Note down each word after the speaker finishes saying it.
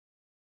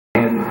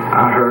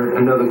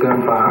another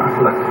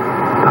gunfire. Like,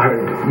 I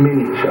heard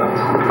many shots.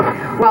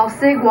 While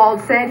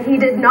Sigwald said he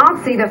did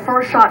not see the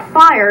first shot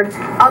fired,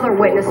 other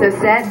witnesses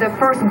said the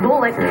first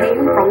bullet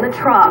came from the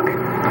truck.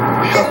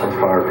 Shot was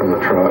fired from the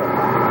truck,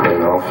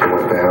 and the officer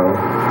went down,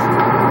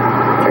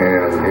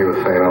 and he was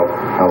saying,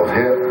 I was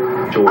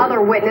hit.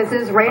 Other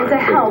witnesses ran to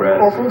help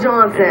Corporal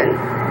Johnson.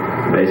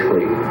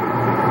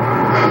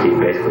 He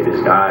basically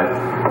just died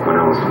when I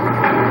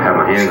had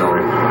my hands on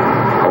him,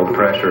 hold the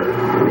pressure.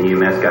 When the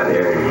EMS got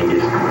there,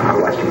 and I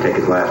watched him take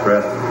his last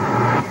breath.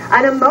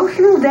 An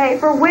emotional day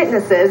for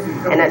witnesses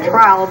in a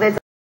trial that's...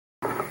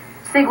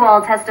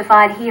 Sigwald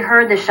testified he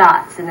heard the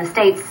shots, and the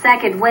state's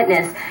second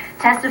witness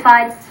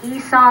testified he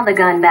saw the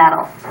gun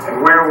battle.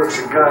 And where was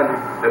the gun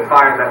that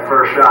fired that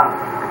first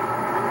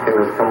shot? It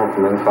was coming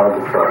from inside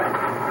the truck.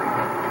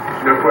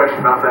 No question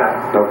about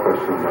that? No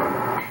question about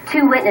it.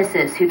 Two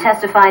witnesses who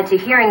testified to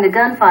hearing the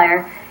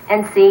gunfire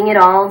and seeing it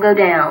all go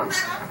down.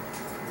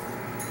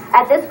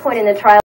 At this point in the trial,